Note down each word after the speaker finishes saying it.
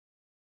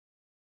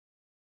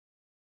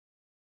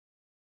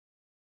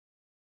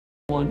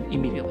one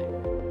immediately.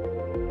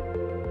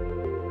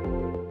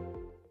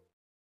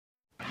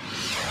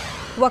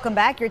 Welcome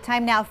back. Your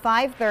time now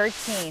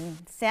 5:13.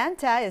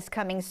 Santa is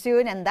coming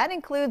soon, and that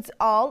includes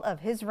all of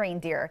his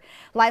reindeer.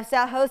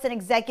 Lifestyle host and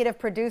executive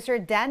producer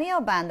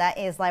Danielle Banda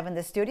is live in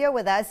the studio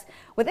with us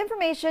with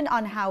information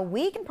on how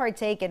we can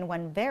partake in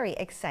one very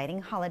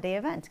exciting holiday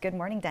event. Good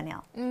morning,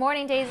 Danielle.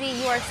 Morning, Daisy.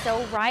 You are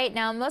so right.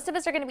 Now, most of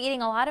us are going to be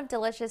eating a lot of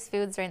delicious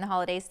foods during the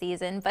holiday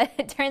season, but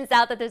it turns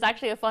out that there's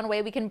actually a fun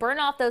way we can burn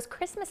off those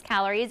Christmas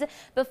calories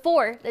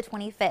before the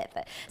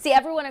 25th. See,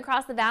 everyone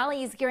across the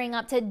valley is gearing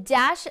up to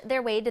dash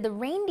their way to the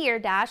Reindeer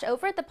Dash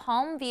over at the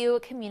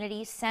Palmview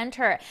Community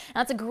Center.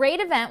 Now, it's a great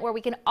event where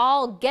we can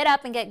all get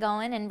up and get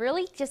going and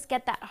really just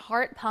get that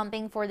heart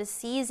pumping for the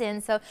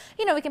season, so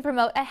we can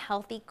promote a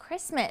healthy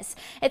Christmas.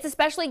 It's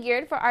especially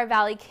geared for our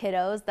Valley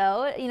kiddos,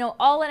 though,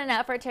 all in an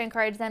effort to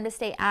encourage them to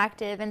stay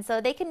active and so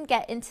they can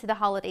get into the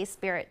holiday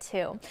spirit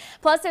too.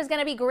 Plus, there's going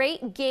to be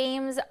great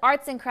games,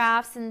 arts and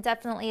crafts, and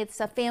definitely it's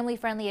a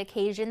family-friendly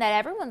occasion that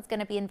everyone's going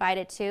to be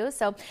invited to.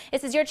 So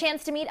this is your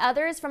chance to meet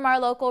others from our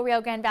local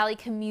Rio Grande Valley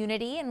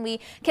community, and we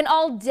can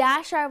all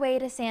dash our way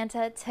to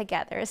Santa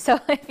together. So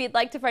if you'd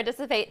like to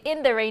participate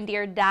in the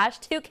Reindeer Dash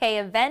 2K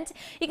event,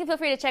 you can feel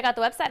free to check out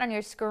the website on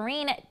your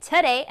screen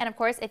today. And of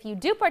course, if you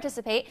do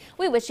participate,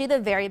 we wish you the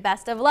very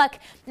best of luck.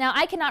 Now,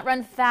 I cannot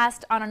run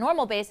fast on a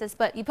normal basis,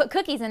 but you put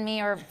cookies in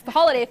me or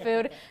holiday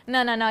food.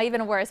 No,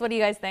 even worse. What do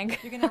you guys think?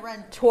 You're going to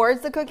run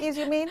towards the cookies,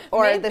 you mean?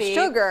 Or Maybe. The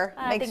sugar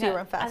makes you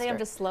run faster? I think I'm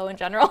just slow in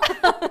general.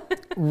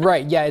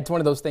 Right, yeah, it's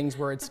one of those things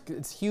where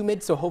it's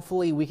humid, so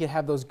hopefully we could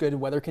have those good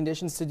weather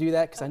conditions to do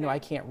that, because I know I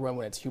can't run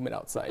when it's humid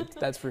outside,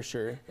 that's for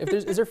sure.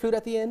 Is there food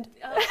at the end?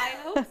 I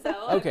hope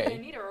so. Okay. You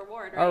need a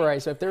reward, right? All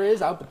right, so if there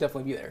is, I'll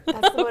definitely be there.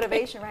 That's the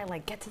motivation, right?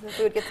 Like, get to the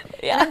food.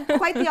 Yeah. And I'm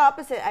quite the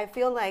opposite. I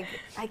feel like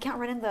I can't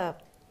run in the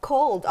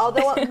cold,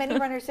 although many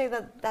runners say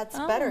that that's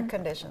better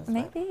conditions.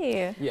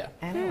 Maybe. Yeah.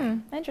 Anyway.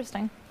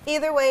 Interesting.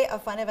 Either way, a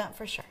fun event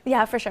for sure.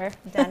 Yeah, for sure.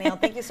 Danielle,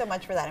 thank you so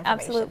much for that information.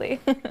 Absolutely.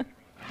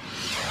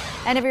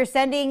 And if you're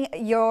sending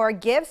your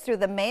gifts through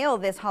the mail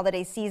this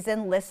holiday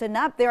season, listen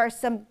up. There are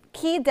some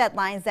key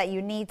deadlines that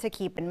you need to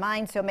keep in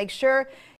mind, so make sure